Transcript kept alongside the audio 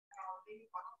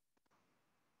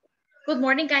Good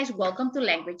morning, guys. Welcome to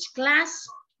language class.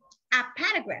 A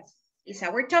paragraph is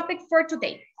our topic for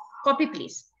today. Copy,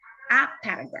 please. A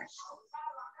paragraph.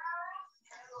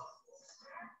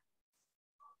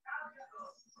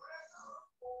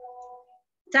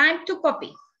 Time to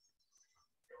copy.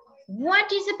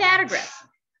 What is a paragraph?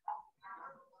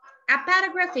 A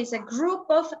paragraph is a group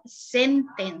of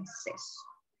sentences.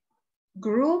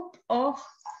 Group of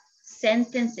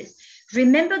sentences.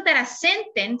 Remember that a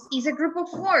sentence is a group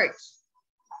of words.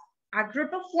 A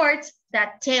group of words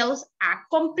that tells a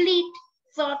complete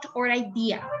thought or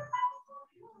idea.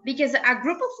 Because a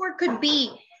group of words could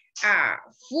be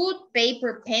food,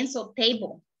 paper, pencil,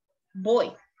 table,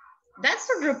 boy. That's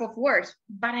a group of words,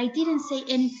 but I didn't say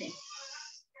anything.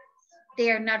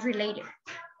 They are not related.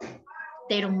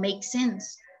 They don't make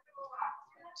sense.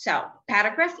 So,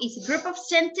 paragraph is a group of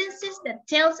sentences that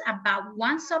tells about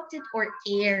one subject or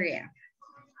area.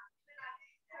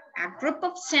 A group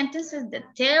of sentences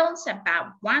that tells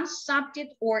about one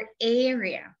subject or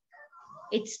area.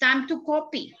 It's time to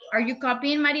copy. Are you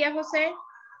copying, Maria Jose?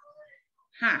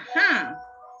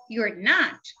 You're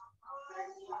not.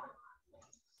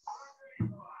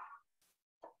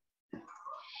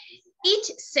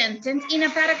 Each sentence in a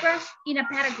paragraph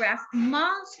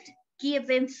must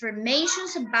give information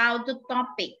about the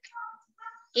topic.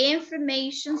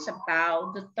 Information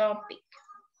about the topic.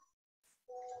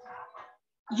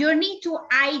 You need to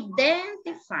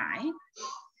identify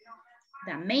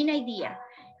the main idea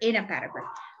in a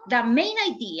paragraph. The main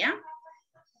idea,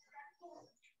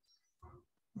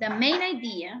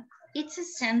 it's a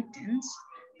sentence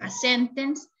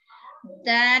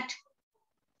that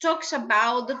talks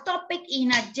about the topic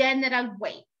in a general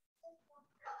way.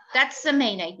 That's the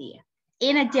main idea,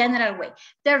 in a general way.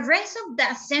 The rest of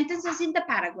the sentences in the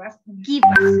paragraph give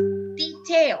us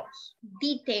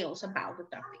details about the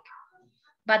topic.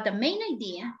 But the main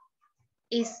idea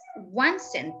is one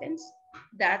sentence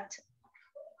that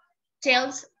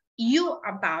tells you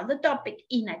about the topic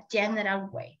in a general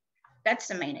way. That's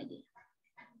the main idea.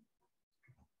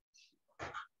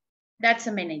 That's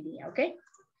the main idea, okay?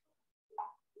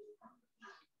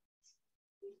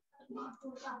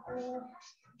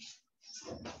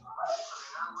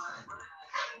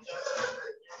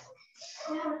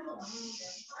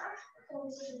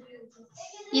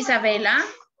 Isabella?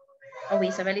 Oh,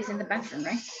 Isabella is in the bathroom,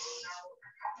 right?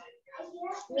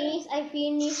 Miss, I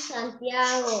finished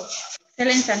Santiago. Still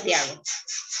in Santiago.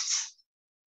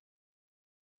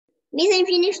 Miss, I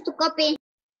finished to copy.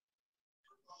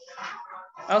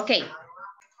 Okay.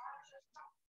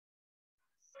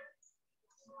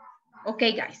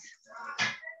 Okay, guys.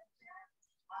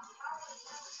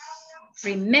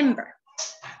 Remember.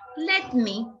 Let's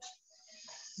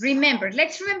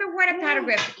remember what a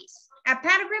paragraph is. A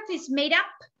paragraph is made up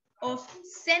of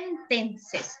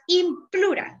sentences in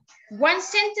plural. One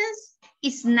sentence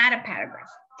is not a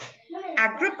paragraph.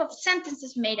 A group of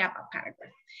sentences made up a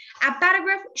paragraph. A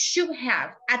paragraph should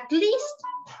have at least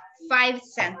 5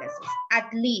 sentences,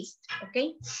 at least,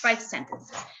 okay? 5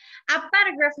 sentences. A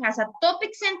paragraph has a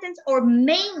topic sentence or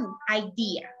main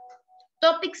idea.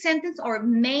 Topic sentence or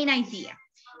main idea.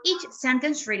 Each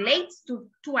sentence relates to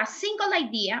a single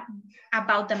idea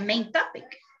about the main topic.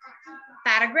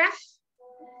 Paragraph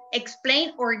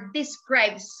explain or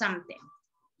describe something.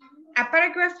 A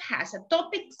paragraph has a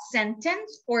topic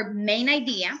sentence or main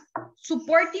idea,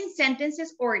 supporting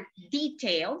sentences or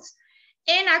details,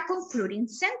 and a concluding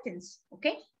sentence,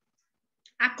 okay?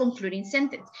 A concluding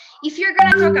sentence. If you're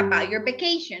gonna talk about your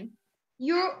vacation,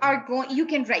 you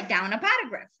can write down a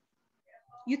paragraph.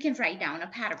 You can write down a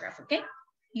paragraph, okay?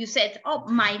 You said, oh,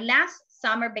 my last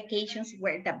summer vacations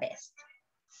were the best.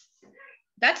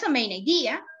 That's the main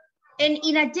idea. And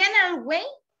in a general way,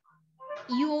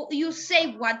 you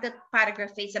say what the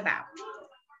paragraph is about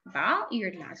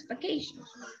your last vacation.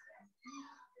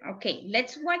 Okay,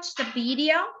 let's watch the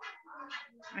video.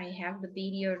 I have the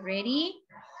video ready.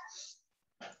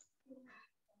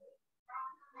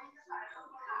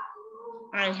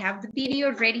 I have the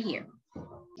video ready here.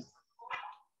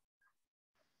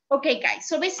 Okay, guys,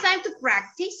 so it's time to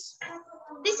practice.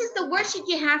 This is the worksheet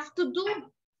you have to do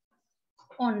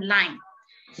online.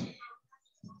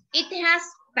 It has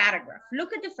paragraph.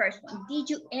 Look at the first one. Did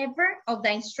you ever, of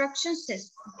the instructions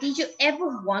says, did you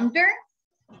ever wonder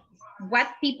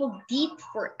what people did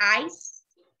for ice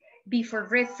before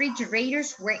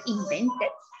refrigerators were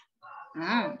invented?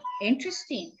 Oh,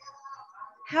 interesting.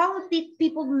 How did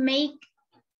people make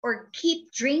or keep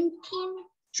drinks?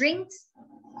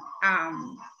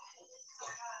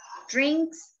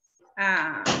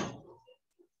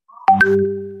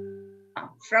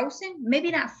 Frozen,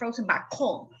 maybe not frozen, but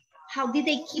cold. How did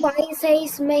they keep? Why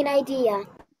says main idea?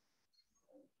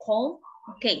 Cold?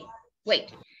 Okay,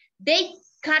 wait. They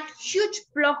cut huge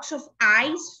blocks of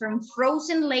ice from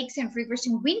frozen lakes and rivers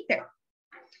in winter.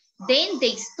 Then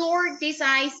they stored this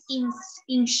ice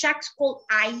in shacks called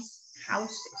ice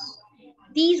houses.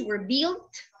 These were built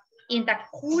in the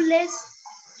coolest,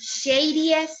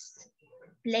 shadiest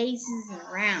places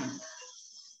around.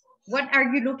 What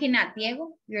are you looking at,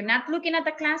 Diego? You're not looking at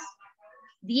the class?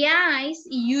 The ice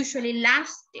usually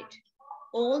lasted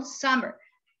all summer.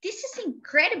 This is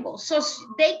incredible. So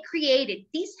they created,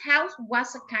 this house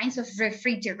was a kind of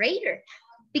refrigerator,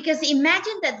 because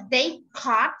imagine that they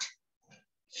cut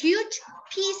huge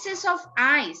pieces of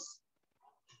ice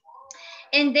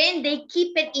and then they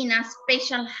keep it in a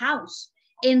special house,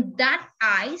 and that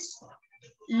ice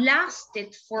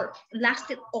lasted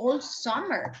all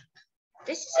summer.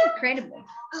 This is incredible.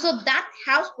 So that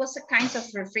house was a kind of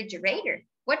refrigerator.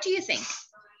 What do you think?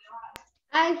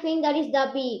 I think that is the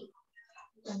B.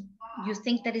 You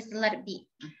think that is the letter B?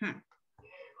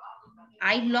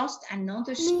 I lost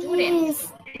another student.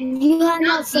 You have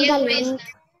not sent the link.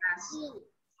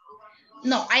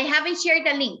 No, I haven't shared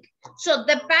the link. So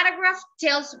the paragraph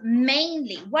tells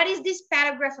mainly, what is this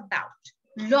paragraph about?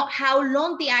 How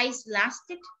long the ice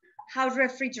lasted, how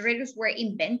refrigerators were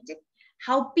invented,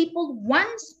 how people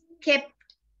once kept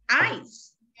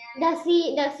ice. The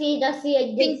C.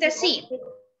 Think the C.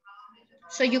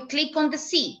 So you click on the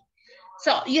C.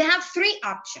 So you have three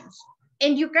options,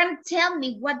 and you can tell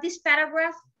me what this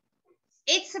paragraph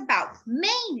it's about,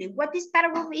 mainly what this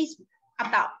paragraph is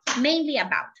about, mainly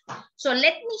about. So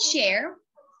let me share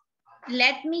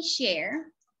the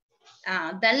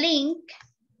link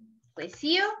with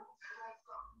you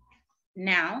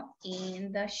now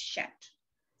in the chat.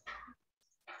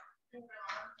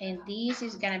 And this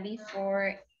is gonna be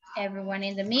for everyone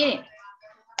in the meeting.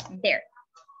 There,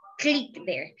 click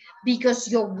there, because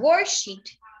your worksheet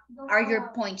are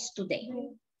your points today.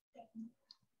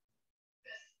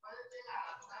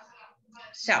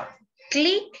 So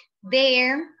click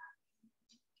there,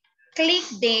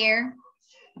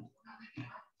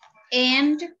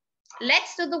 and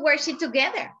let's do the worksheet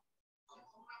together.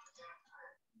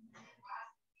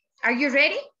 Are you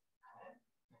ready?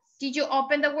 Did you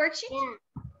open the worksheet?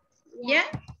 Yeah?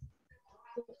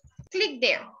 Click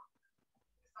there.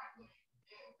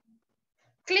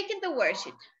 Click in the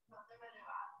worksheet.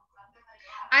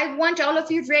 I want all of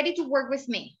you ready to work with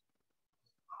me.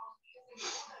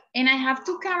 And I have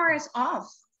two cameras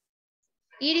off.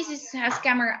 Iris has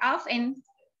camera off and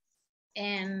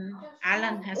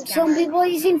Alan has camera. Some people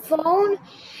using phone,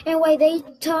 and when they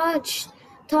touch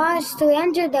to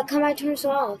enter, the camera turns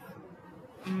off.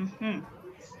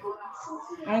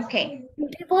 Okay.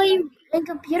 People in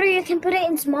computer, you can put it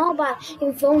in small, but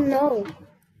in phone, no.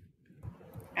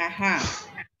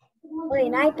 Or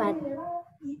in iPad.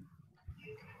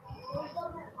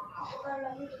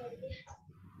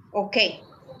 Okay.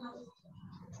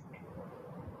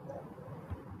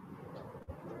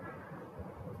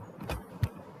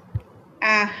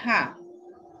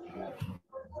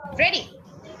 Ready?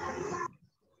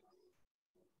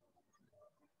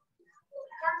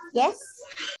 Yes.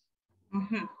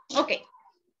 Okay.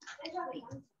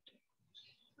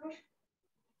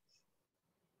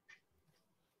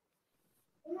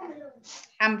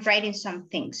 I'm writing some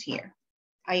things here.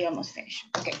 I almost finished.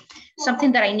 Okay.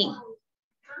 Something that I need.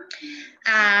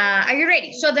 Are you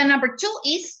ready? So the number 2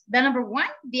 is the number 1.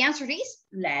 The answer is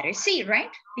letter C,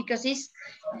 right? Because it's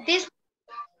this.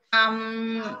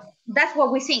 That's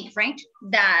what we think, right?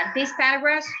 That this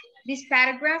paragraph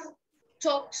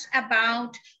talks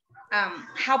about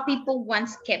how people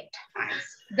once kept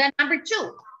ice. The number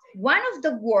 2, one of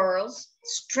the world's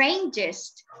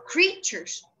strangest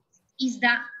creatures is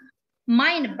the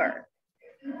minor bird.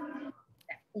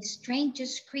 The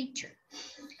strangest creature.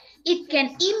 It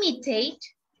can imitate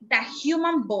the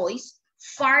human voice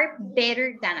far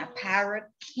better than a parrot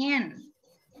can.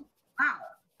 Wow.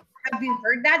 Have you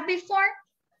heard that before?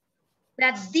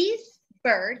 That this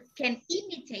bird can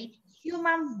imitate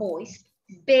human voice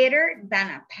better than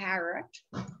a parrot.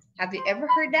 Have you ever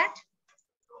heard that?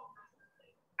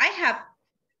 I have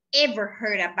ever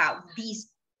heard about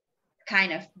this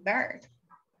kind of bird.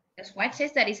 That's why it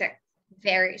says that it's a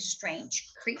very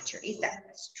strange creature. It's the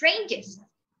strangest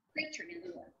creature in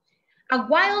the world. A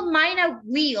wild minor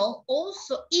will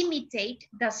also imitate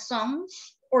the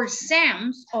songs or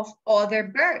sounds of other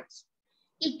birds.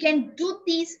 It can do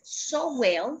this so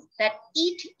well that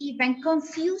it even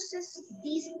confuses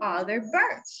these other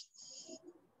birds.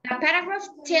 The paragraph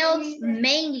tells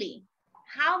mainly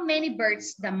how many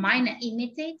birds the myna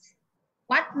imitates,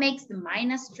 what makes the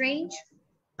myna strange,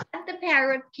 that the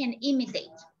parrot can imitate?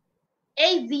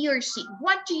 A, B, or C?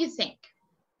 What do you think?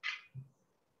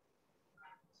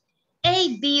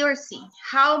 A, B, or C?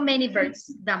 How many birds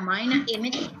the myna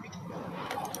imitate?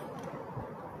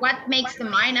 What makes the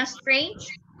myna strange?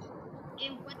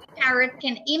 And what parrot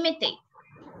can imitate?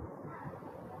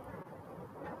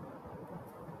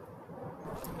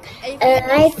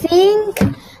 I think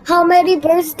how many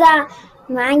birds the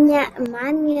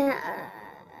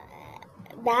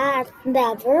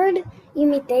that bird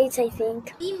imitates, I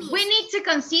think. We need to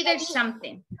consider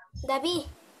something. The bee.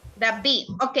 The bee.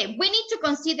 Okay, we need to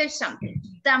consider something.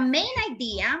 The main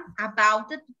idea about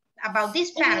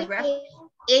this paragraph,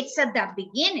 it's at the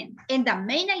beginning. And the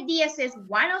main idea says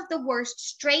one of the world's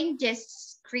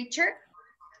strangest creature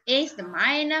is the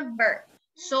myna bird.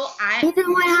 So Then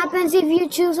what happens if you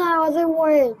choose another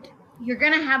word? you're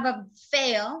gonna have a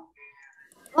fail.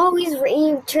 Oh,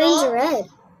 it turns red.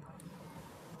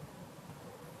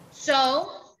 So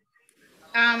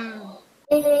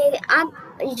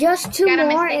just two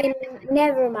more and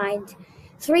never mind.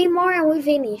 3 more and we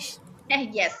finish.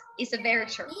 yes, it's a very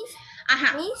short.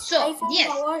 Miss, So yes,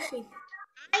 worship.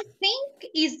 I think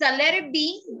is the letter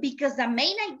B because the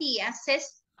main idea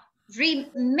says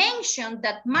mention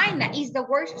that myna is the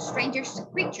world's strangest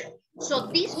creature. So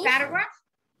this paragraph,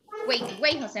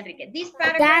 wait, Jose Enrique. This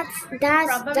paragraph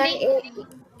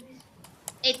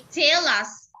it tells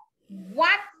us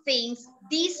what things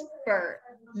this bird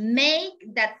make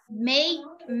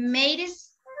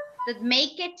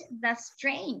it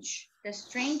the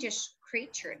strangest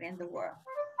creature in the world.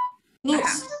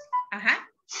 Miss.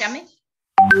 Tell me.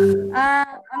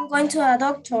 I'm going to a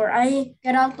doctor. I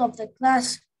get out of the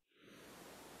class.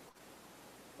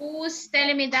 Who's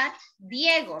telling me that?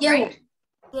 Diego, Diego. right?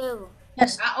 Diego.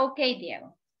 Yes. Okay,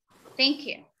 Diego. Thank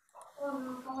you.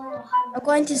 I'm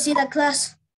going to see the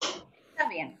class. Está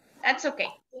bien. That's okay.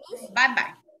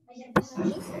 Bye-bye.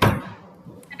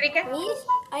 Enrique? Miss,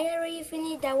 I already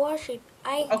finished the worship.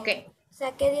 Okay.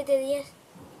 Saqué 10 de 10.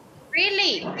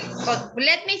 Really? But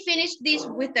let me finish this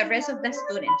with the rest of the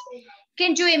students.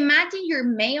 Can you imagine your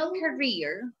male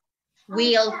career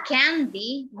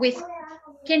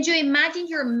can you imagine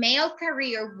your male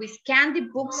career with candy,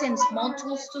 books, and small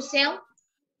tools to sell?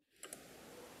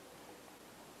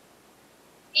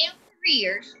 Male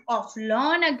careers of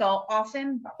long ago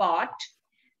often bought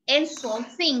and sold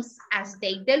things as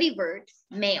they delivered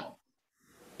mail.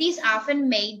 This often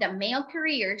made the male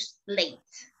careers late.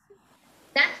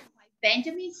 That's why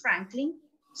Benjamin Franklin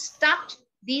stopped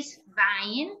this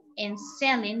buying and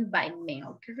selling by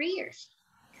mail careers.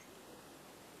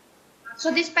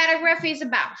 So this paragraph is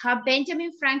about how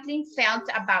Benjamin Franklin felt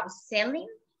about selling,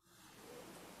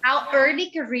 how early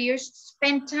careers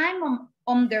spent time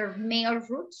on their mail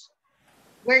routes,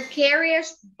 where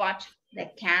carriers bought the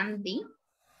candy.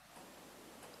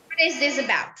 What is this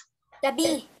about? The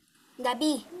bee. The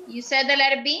bee. You said the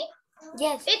letter B?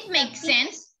 Yes. It makes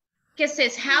sense. Because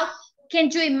it says, how can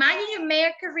you imagine your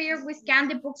mail career with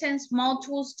candy, books, and small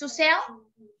tools to sell?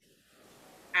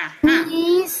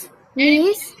 Miss?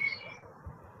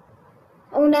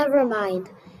 Oh, never mind.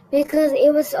 Because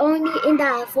it was only in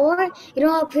that 4, you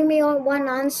don't put me on one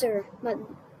answer. But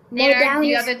there are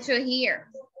the other 2 here.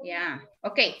 Yeah.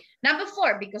 Okay. Number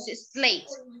 4, because it's late.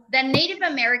 The Native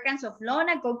Americans of long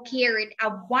ago carried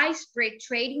a widespread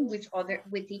trading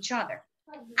with each other.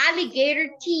 Alligator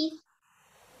teeth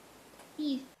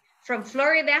from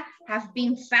Florida have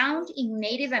been found in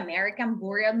Native American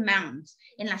burial mounds,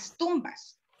 en las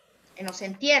tumbas, en los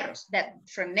entierros that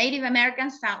from Native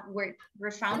Americans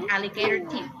were found alligator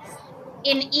teeth.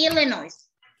 In Illinois,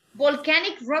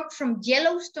 volcanic rock from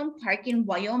Yellowstone Park in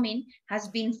Wyoming has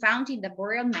been found in the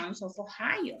burial mounds of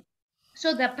Ohio.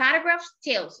 So the paragraph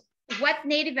tells what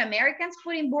Native Americans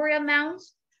put in burial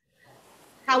mounds,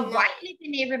 how widely the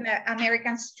Native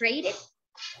Americans traded,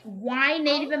 why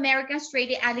Native Americans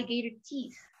traded alligator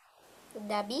teeth.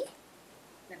 The bee?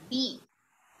 The bee.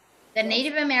 The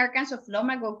Native Americans of long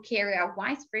ago carry a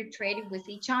widespread trading with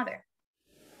each other.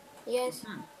 Yes.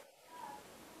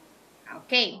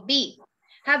 Okay, B.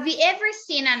 Have you ever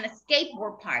seen a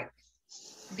skateboard park?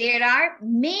 There are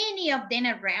many of them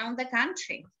around the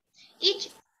country. Each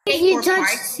skateboard park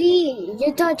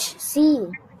you touch C.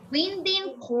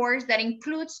 Winding course that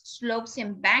includes slopes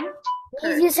and banked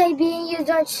curves. If you say B, you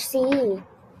touch C.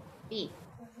 B.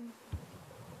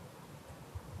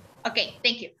 Okay,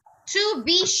 thank you. To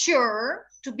be sure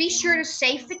to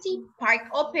safety, park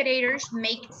operators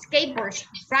make skateboard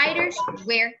riders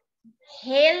wear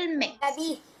helmets.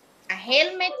 A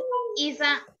helmet is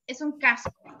un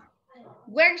casco.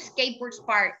 Where skateboards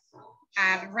park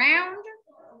around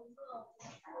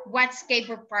What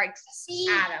skateboard parks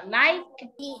are alike?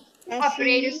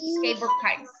 Operators of skateboard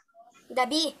parks. The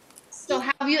B. So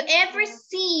have you ever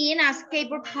seen a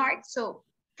skateboard park? So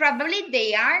probably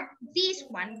they are this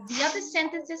one. The other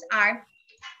sentences are.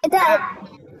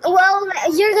 Well,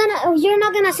 you're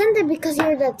not gonna send it because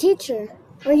you're the teacher,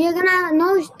 or you're gonna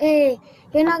know.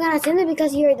 You're not gonna send it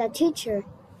because you're the teacher.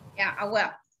 Yeah, I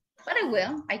will. But I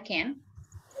will. I can.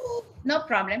 No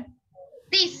problem.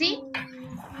 This, see?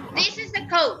 This is the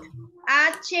code.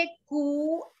 HQM.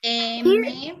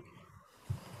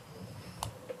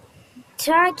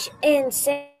 Touch and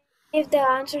say if the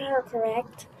answers are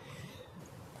correct.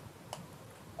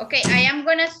 Okay, I am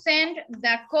gonna send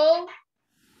the code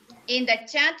in the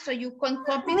chat so you can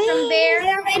copy from there.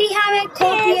 I already have it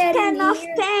copied. 10 of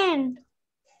 10.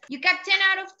 You got 10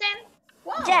 out of 10?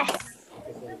 Wow. Yes.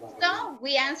 So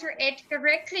we answered it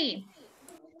correctly.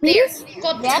 Please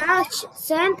Copy. touch,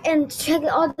 send, and check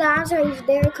all the answers if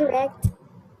they're correct.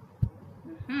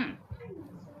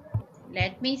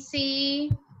 Let me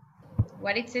see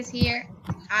what it says here.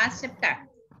 Aceptar.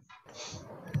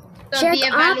 So Check the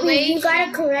up if evaluation, you got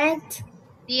it correct.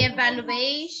 the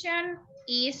evaluation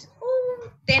is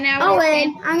 10 out Oh of wait,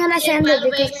 10. I'm gonna send it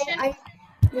because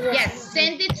Evaluation. Yes,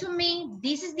 send it to me.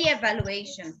 This is the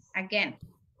evaluation again.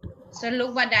 So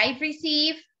look what I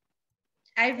received.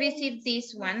 I received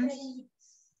this one.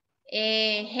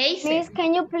 Hazel. Miss,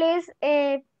 can you please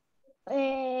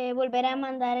volver a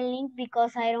mandar el link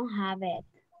because I don't have it.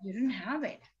 You don't have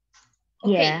it.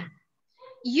 Okay. Yeah.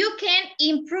 You can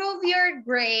improve your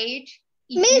grade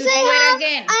if Miss, you do it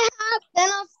again. I have 10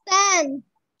 of 10.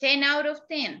 10 out of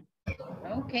 10.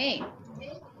 Okay.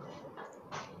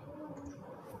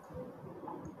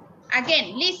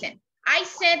 Again, listen. I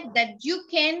said that you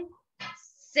can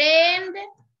send,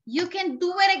 you can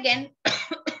do it again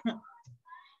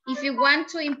if you want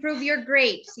to improve your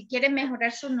grade. Si quiere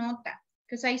mejorar su nota.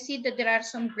 Because I see that there are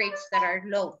some grades that are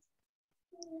low.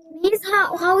 Miss,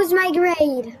 how is my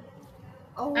grade?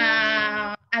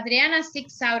 Adriana,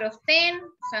 6 out of 10.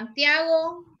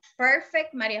 Santiago,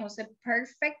 perfect. Maria Jose,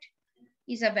 perfect.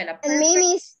 Isabella, perfect.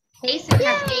 Miss. Hazel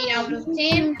has 8 out of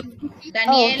 10.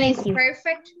 Danielle is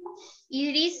perfect.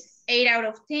 Iris, 8 out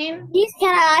of 10. Miss,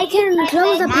 I can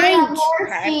close the page.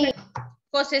 Perfect.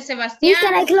 Jose Sebastian. Miss,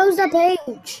 can I close the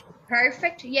page?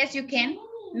 Perfect. Yes, you can.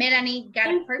 Melanie got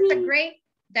a perfect grade.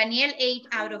 Danielle, 8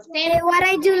 out of 10. Hey, what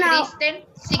I do now? Kristen,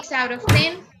 6 out of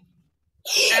 10.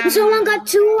 Someone got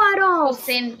 2 out of.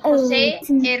 Jose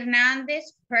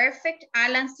Hernandez, perfect.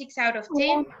 Alan, 6 out of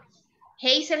 10.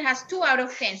 Hazel has 2 out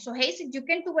of 10. So Hazel, you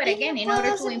can do it again in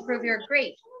order to improve your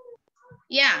grade.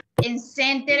 Yeah, and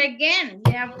send it again.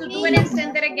 You have to do it and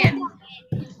send it again.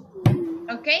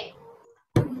 Okay?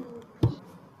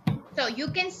 So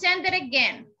you can send it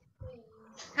again.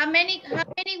 How many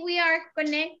we are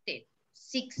connected?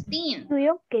 16.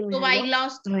 So I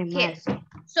lost kids.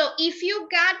 So if you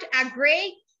got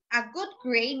a good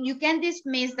grade, you can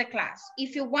dismiss the class.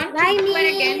 If you want to do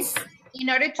it again, in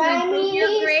order to improve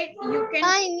your grade, you can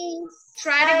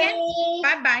try it again.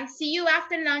 Bye-bye. See you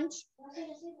after lunch.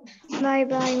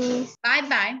 Bye-bye, Miss.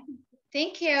 Bye-bye.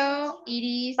 Thank you,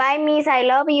 Iris. Bye, Miss. I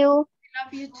love you. I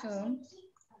love you too.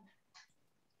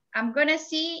 I'm going to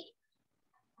see.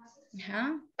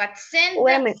 But send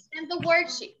the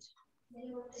worksheet.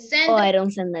 I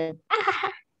don't send it.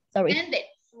 Sorry. Send it.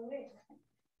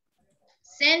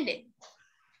 Send it.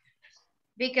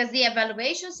 Because the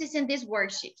evaluations is in this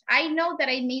worksheet. I know that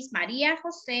I miss Maria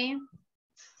Jose.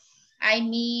 I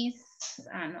miss,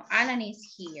 no, Alan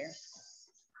is here.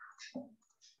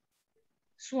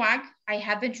 Swag, I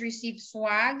haven't received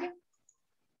swag.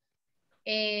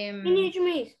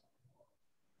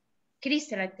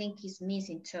 Crystal, I think is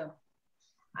missing too.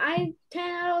 I 10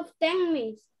 out of 10,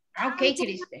 Miss. Okay,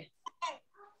 Crystal.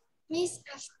 Miss,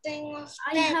 10 of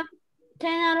 10. I have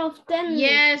 10 out of 10.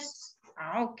 Yes.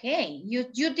 Okay. You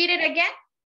did it again?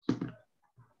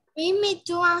 Me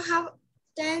too, I have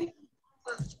 10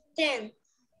 of 10.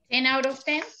 10 out of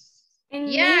 10? And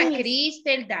Yeah, Miss.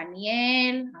 Crystal,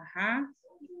 Daniel.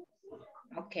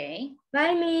 Okay.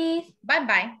 Bye, Miss.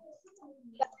 Bye-bye.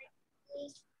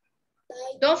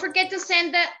 Don't forget to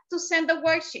send the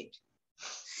worksheet.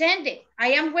 Send it.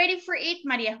 I am waiting for it,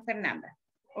 Maria Fernanda.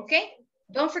 Okay?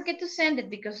 Don't forget to send it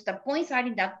because the points are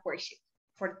in that worksheet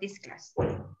for this class.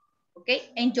 Okay?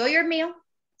 Enjoy your meal.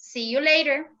 See you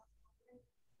later.